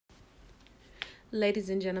Ladies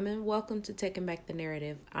and gentlemen, welcome to Taking Back the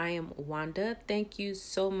Narrative. I am Wanda. Thank you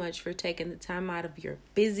so much for taking the time out of your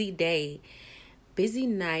busy day, busy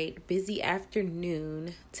night, busy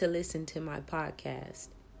afternoon to listen to my podcast.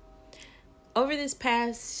 Over this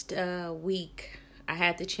past week, I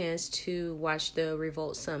had the chance to watch the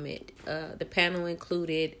Revolt Summit. The panel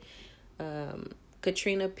included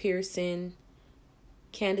Katrina Pearson,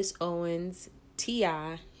 Candace Owens,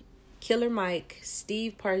 T.I., Killer Mike,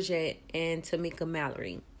 Steve Parget, and Tamika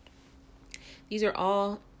Mallory. These are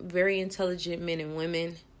all very intelligent men and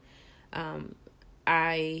women.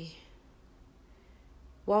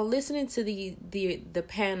 While listening to the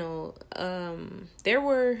panel, there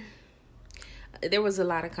was a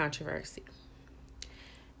lot of controversy.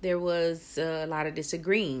 There was a lot of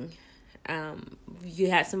disagreeing. You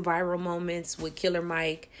had some viral moments with Killer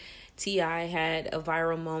Mike. T.I. had a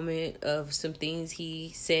viral moment of some things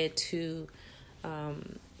he said to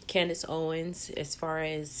Candace Owens as far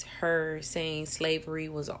as her saying slavery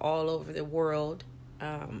was all over the world.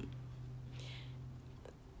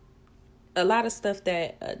 A lot of stuff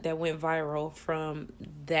that went viral from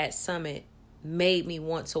that summit made me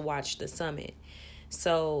want to watch the summit.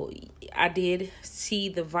 So I did see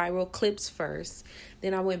the viral clips first.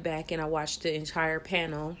 Then I went back and I watched the entire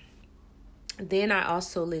panel. Then I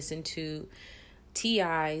also listened to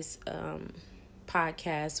T.I.'s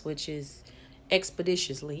podcast, which is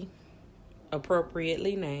Expeditiously,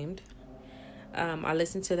 appropriately named. I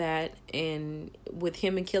listened to that, and with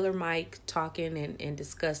him and Killer Mike talking and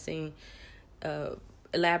discussing,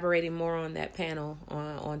 elaborating more on that panel,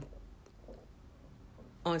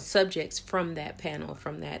 on subjects from that panel,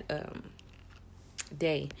 from that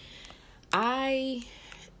day. I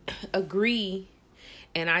agree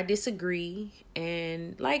and I disagree.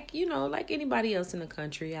 And like anybody else in the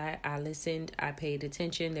country, I listened, I paid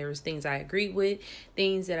attention. There was things I agreed with,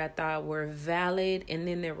 things that I thought were valid. And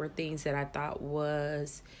then there were things that I thought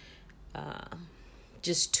was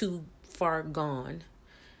just too far gone.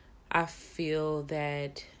 I feel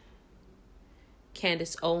that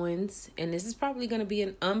Candace Owens, and this is probably going to be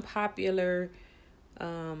an unpopular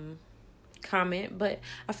comment, but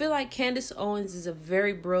I feel like Candace Owens is a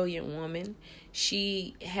very brilliant woman.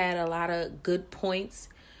 She had a lot of good points.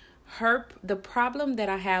 The problem that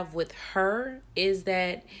I have with her is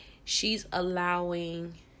that she's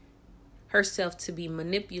allowing herself to be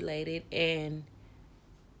manipulated and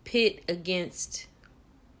pit against,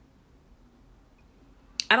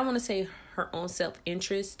 I don't want to say her own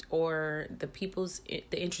self-interest or the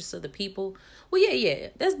interests of the people. Well, yeah.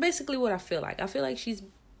 That's basically what I feel like. I feel like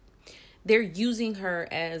they're using her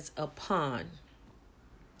as a pawn.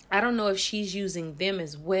 I don't know if she's using them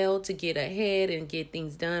as well to get ahead and get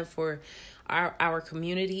things done for our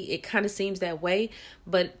community. It kind of seems that way,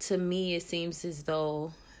 but to me it seems as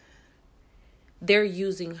though they're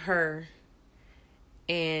using her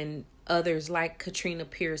and others like Katrina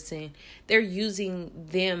Pearson. They're using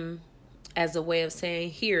them as a way of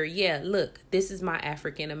saying, here, yeah, look, this is my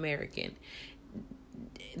African American.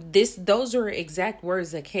 Those are exact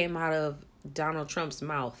words that came out of Donald Trump's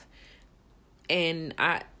mouth. And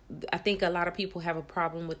I think a lot of people have a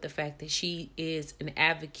problem with the fact that she is an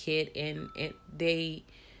advocate and they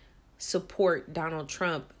support Donald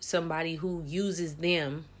Trump, somebody who uses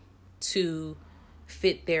them to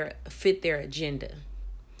fit their agenda.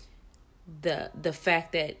 The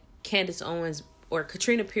fact that Candace Owens or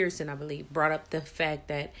Katrina Pearson, I believe, brought up the fact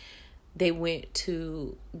that they went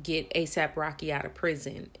to get A$AP Rocky out of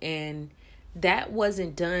prison, and that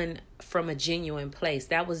wasn't done from a genuine place.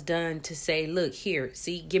 That was done to say, look, here,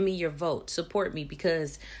 see, give me your vote, support me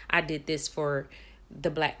because I did this for the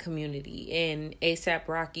Black community. And A$AP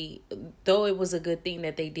Rocky, though it was a good thing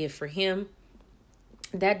that they did for him,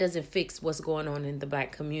 that doesn't fix what's going on in the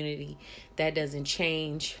Black community. That doesn't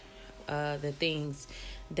change the things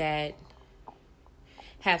that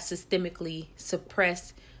have systemically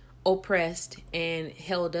suppressed, oppressed, and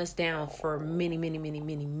held us down for many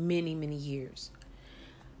years.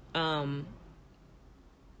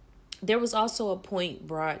 There was also a point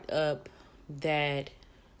brought up that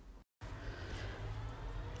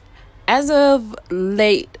as of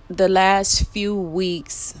late, the last few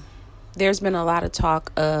weeks, there's been a lot of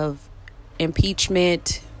talk of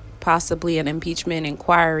impeachment, possibly an impeachment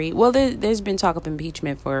inquiry. Well, there's been talk of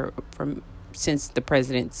impeachment since the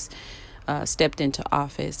president's stepped into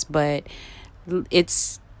office, but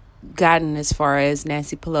it's gotten as far as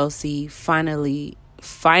Nancy Pelosi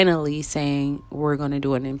finally saying we're going to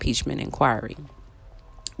do an impeachment inquiry.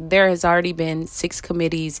 there has already been 6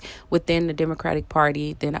 committees within the Democratic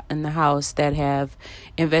Party in the House that have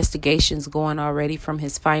investigations going already, from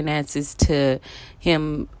his finances to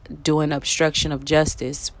him doing obstruction of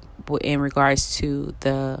justice in regards to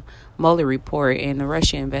the Mueller report and the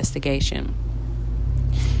Russia investigation.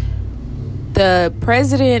 The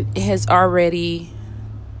president has already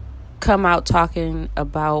come out talking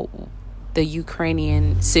about the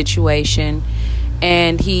Ukrainian situation,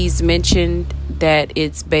 and he's mentioned that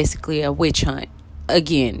it's basically a witch hunt.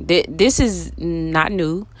 Again, this is not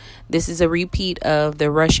new. This is a repeat of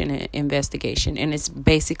the Russian investigation, and it's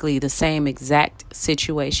basically the same exact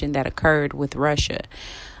situation that occurred with Russia.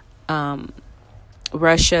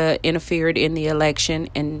 Russia interfered in the election,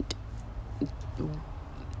 and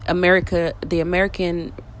the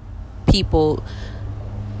American people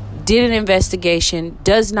did an investigation,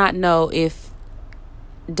 does not know if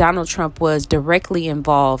Donald Trump was directly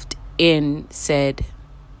involved in said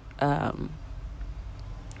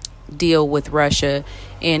deal with Russia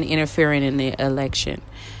and interfering in the election.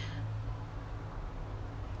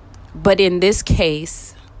 But in this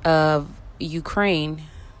case of Ukraine,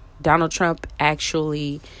 Donald Trump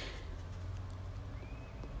actually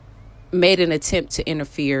made an attempt to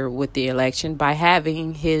interfere with the election by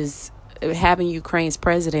having Ukraine's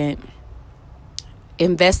president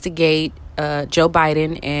investigate Joe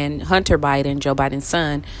Biden and Hunter Biden, Joe Biden's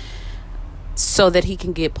son, so that he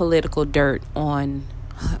can get political dirt on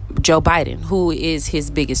Joe Biden, who is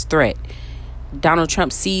his biggest threat. Donald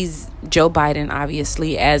Trump sees Joe Biden,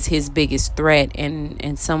 obviously, as his biggest threat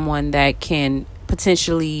and someone that can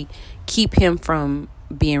potentially keep him from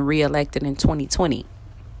being reelected in 2020.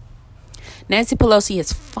 Nancy Pelosi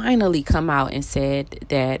has finally come out and said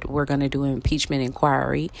that we're going to do an impeachment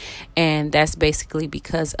inquiry. And that's basically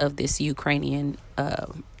because of this Ukrainian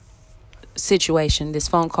situation, this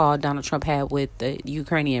phone call Donald Trump had with the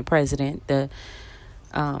Ukrainian president.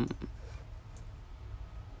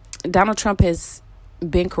 Donald Trump has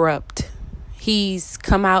been corrupt. He's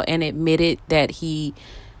come out and admitted that he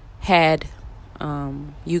had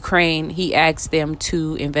Ukraine. He asked them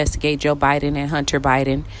to investigate Joe Biden and Hunter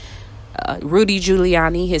Biden. Rudy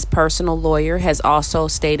Giuliani, his personal lawyer, has also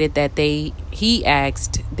stated that he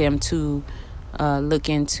asked them to look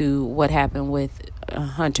into what happened with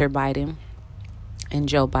Hunter Biden and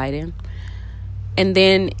Joe Biden. And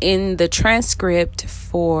then in the transcript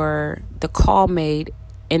for the call made,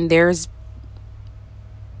 and there's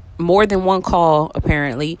more than one call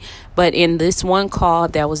apparently, but in this one call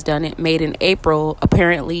that was made in April,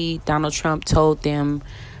 apparently Donald Trump told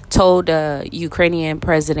Ukrainian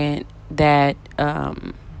president that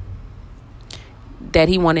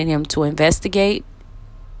he wanted him to investigate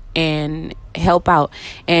and help out,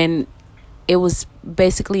 and it was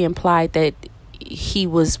basically implied that he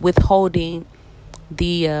was withholding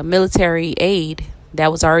the military aid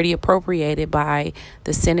that was already appropriated by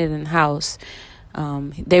the Senate and House.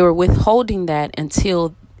 They were withholding that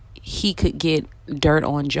until he could get dirt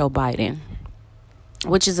on Joe Biden,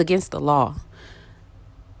 which is against the law.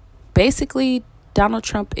 Basically, Donald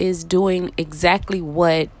Trump is doing exactly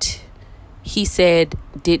what he said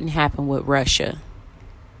didn't happen with Russia.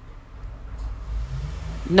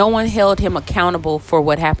 No one held him accountable for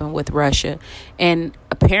what happened with Russia. And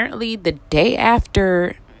apparently the day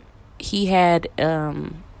after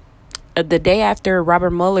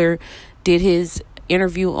Robert Mueller did his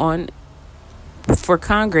interview for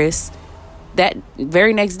Congress, that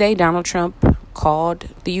very next day, Donald Trump called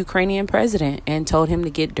the Ukrainian president and told him to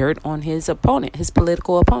get dirt on his opponent, his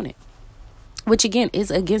political opponent, which again is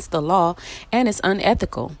against the law and it's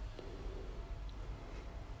unethical.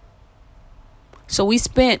 So we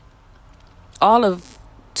spent all of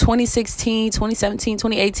 2016, 2017,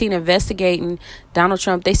 2018 investigating Donald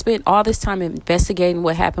Trump. They spent all this time investigating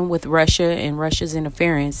what happened with Russia and Russia's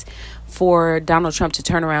interference for Donald Trump to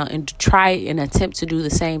turn around and try and attempt to do the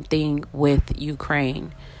same thing with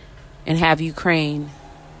Ukraine and have Ukraine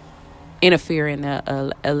interfere in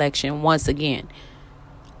the election once again.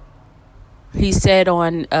 He said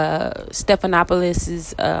on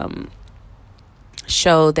Stephanopoulos'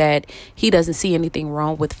 show that he doesn't see anything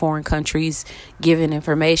wrong with foreign countries giving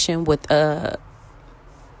information, with them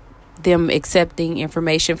accepting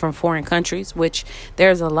information from foreign countries, which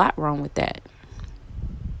there's a lot wrong with that.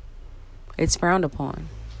 It's frowned upon.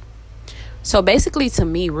 So basically, to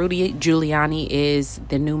me, Rudy Giuliani is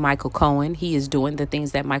the new Michael Cohen. He is doing the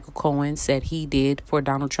things that Michael Cohen said he did for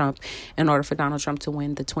Donald Trump in order for Donald Trump to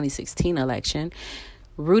win the 2016 election.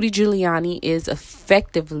 Rudy Giuliani is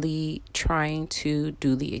effectively trying to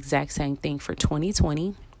do the exact same thing for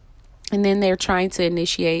 2020. And then they're trying to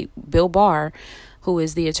initiate Bill Barr, who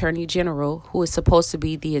is the attorney general, who is supposed to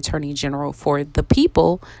be the attorney general for the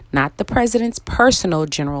people, not the president's personal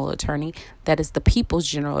general attorney. That is the people's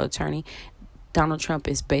general attorney. Donald Trump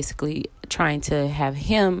is basically trying to have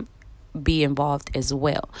him be involved as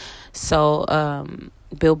well. So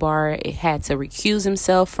Bill Barr had to recuse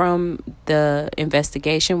himself from the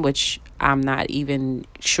investigation, which I'm not even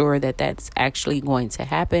sure that that's actually going to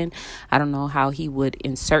happen. I don't know how he would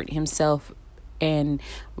insert himself. And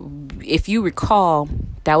if you recall,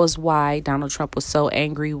 that was why Donald Trump was so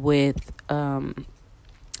angry with the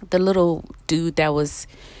little dude that was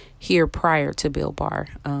here prior to Bill Barr.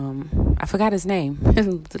 I forgot his name.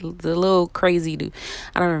 the little crazy dude.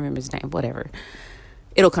 I don't remember his name. Whatever.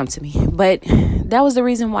 It'll come to me. But that was the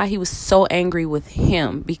reason why he was so angry with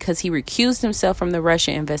him, because he recused himself from the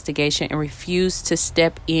Russia investigation and refused to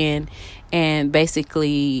step in and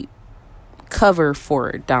basically cover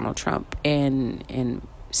for Donald Trump and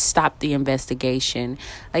stop the investigation.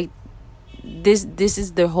 Like this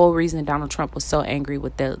is the whole reason Donald Trump was so angry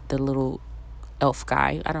with the little elf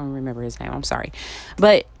guy. I don't remember his name. I'm sorry.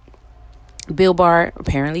 But Bill Barr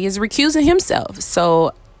apparently is recusing himself.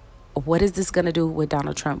 So what is this going to do with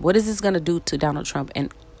Donald Trump? What is this going to do to Donald Trump?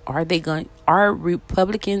 And are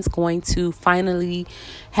Republicans going to finally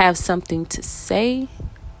have something to say?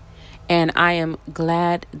 And I am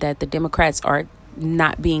glad that the Democrats are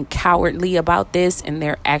not being cowardly about this and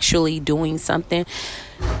they're actually doing something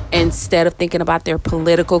instead of thinking about their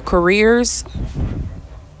political careers.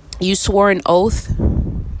 You swore an oath.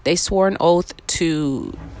 They swore an oath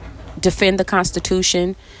to defend the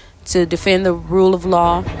Constitution, to defend the rule of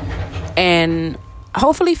law. And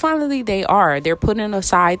hopefully, finally, they're putting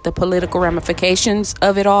aside the political ramifications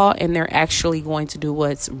of it all, and they're actually going to do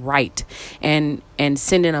what's right and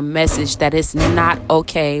sending a message that it's not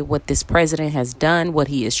okay what this president has done, what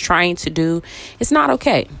he is trying to do. It's not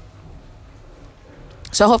okay.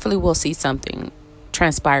 So hopefully we'll see something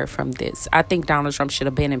transpire from this. I think Donald Trump should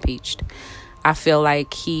have been impeached. I feel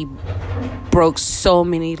like he broke so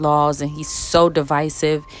many laws and he's so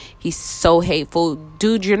divisive. He's so hateful.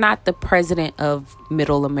 Dude, you're not the president of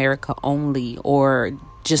Middle America only or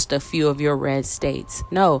just a few of your red states.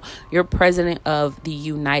 No, you're president of the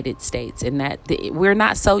United States, and we're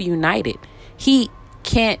not so united. He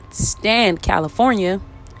can't stand California.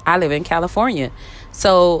 I live in California.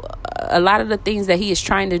 So a lot of the things that he is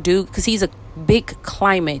trying to do, because he's a big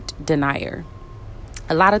climate denier.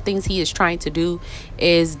 A lot of things he is trying to do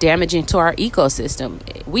is damaging to our ecosystem.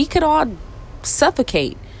 We could all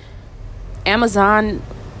suffocate. Amazon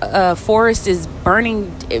forest is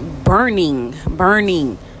burning.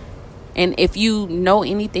 And if you know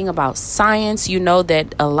anything about science, you know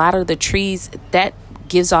that a lot of the trees, that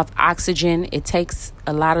gives off oxygen. It takes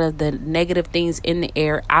a lot of the negative things in the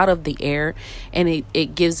air out of the air, and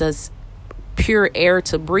it gives us pure air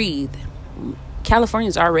to breathe. California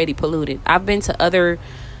is already polluted. I've been to other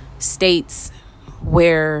states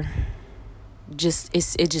where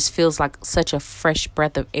it just feels like such a fresh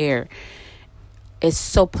breath of air. It's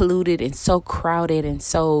so polluted and so crowded and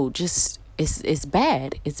so just it's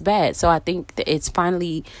bad. It's bad. So I think that it's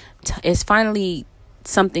finally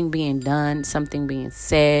something being done, something being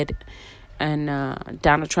said, and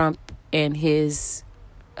Donald Trump and his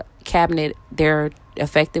cabinet, they're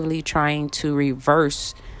effectively trying to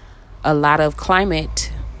reverse a lot of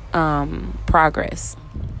climate progress.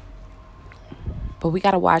 But we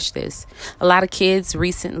got to watch this. A lot of kids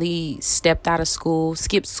recently skipped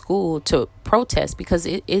school to protest because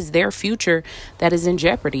it is their future that is in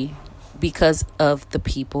jeopardy because of the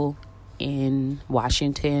people in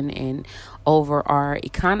Washington and over our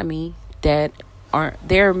economy that are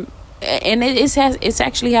there. And it's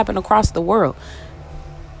actually happened across the world.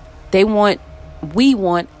 I want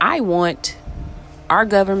our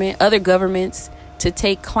government, other governments to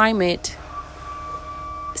take climate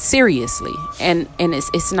seriously. And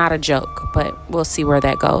it's not a joke, but we'll see where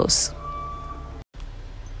that goes.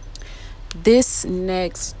 This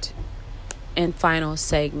next and final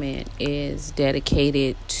segment is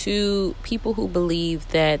dedicated to people who believe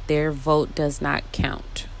that their vote does not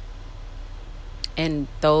count, and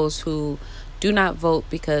those who do not vote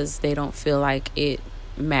because they don't feel like it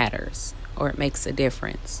matters or it makes a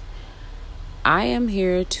difference. I am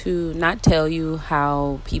here to not tell you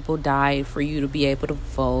how people died for you to be able to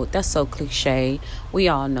vote. That's so cliche. We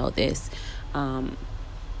all know this. I'm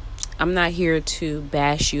not here to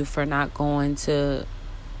bash you for not going to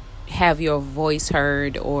have your voice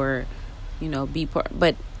heard or, be part.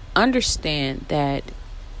 But understand that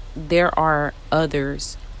there are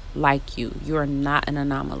others like you. You're not an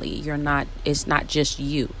anomaly. It's not just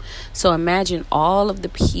you. So imagine all of the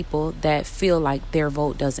people that feel like their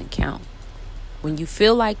vote doesn't count. When you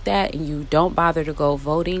feel like that and you don't bother to go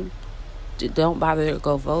voting, don't bother to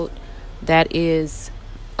go vote, that is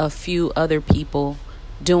a few other people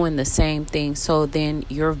doing the same thing. So then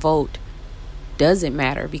your vote doesn't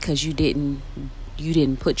matter because you didn't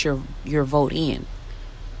put your vote in.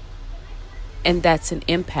 And that's an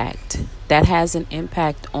impact. That has an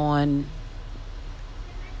impact on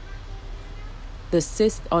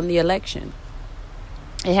the election.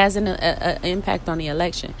 It has an impact on the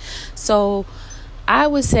election. So I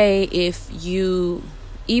would say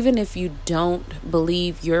even if you don't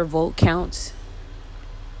believe your vote counts,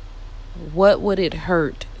 what would it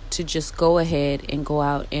hurt to just go ahead and go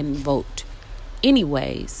out and vote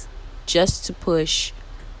anyways, just to push,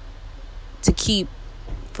 to keep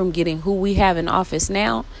from getting who we have in office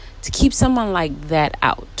now, to keep someone like that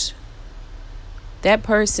out. That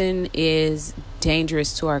person is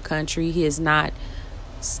dangerous to our country. He is not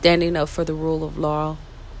standing up for the rule of law.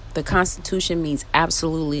 The Constitution means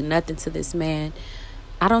absolutely nothing to this man.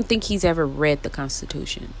 I don't think he's ever read the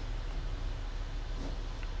Constitution.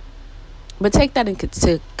 But take that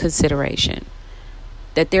into consideration,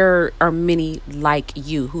 that there are many like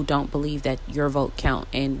you who don't believe that your vote count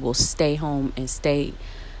and will stay home and stay.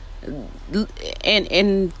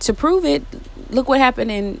 And to prove it, look what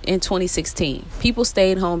happened in 2016. People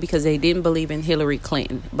stayed home because they didn't believe in Hillary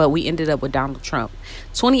Clinton, but we ended up with Donald Trump.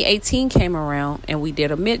 2018 came around and we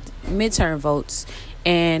did a midterm votes,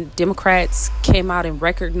 and Democrats came out in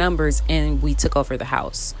record numbers and we took over the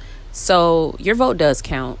House. So your vote does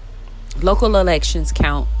count. Local elections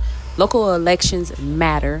count. Local elections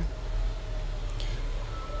matter.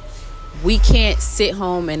 We can't sit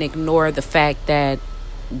home and ignore the fact that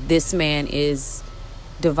this man is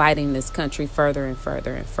dividing this country further and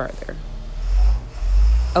further and further.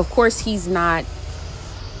 Of course, he's not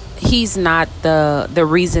the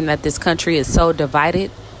reason that this country is so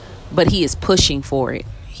divided, but he is pushing for it.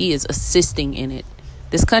 He is assisting in it.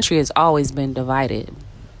 This country has always been divided,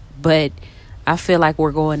 but I feel like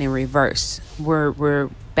we're going in reverse. We're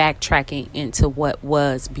backtracking into what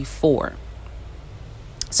was before.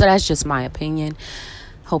 So that's just my opinion.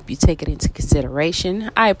 Hope you take it into consideration.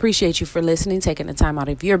 I appreciate you for listening, taking the time out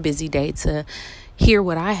of your busy day to hear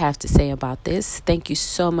what I have to say about this. Thank you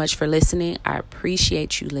so much for listening. I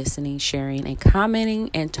appreciate you listening, sharing, and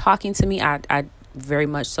commenting and talking to me. I very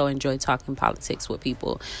much so enjoy talking politics with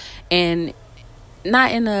people, and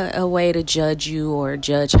not in a way to judge you or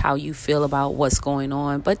judge how you feel about what's going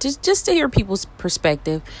on, but just to hear people's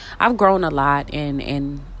perspective. I've grown a lot,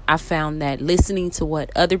 and I found that listening to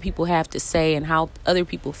what other people have to say and how other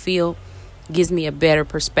people feel gives me a better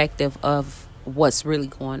perspective of what's really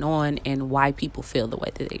going on and why people feel the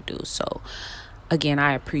way that they do. So again,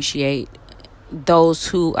 I appreciate those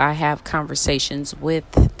who I have conversations with.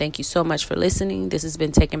 Thank you so much for listening. This has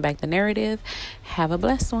been Taking Back the Narrative. Have a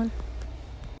blessed one.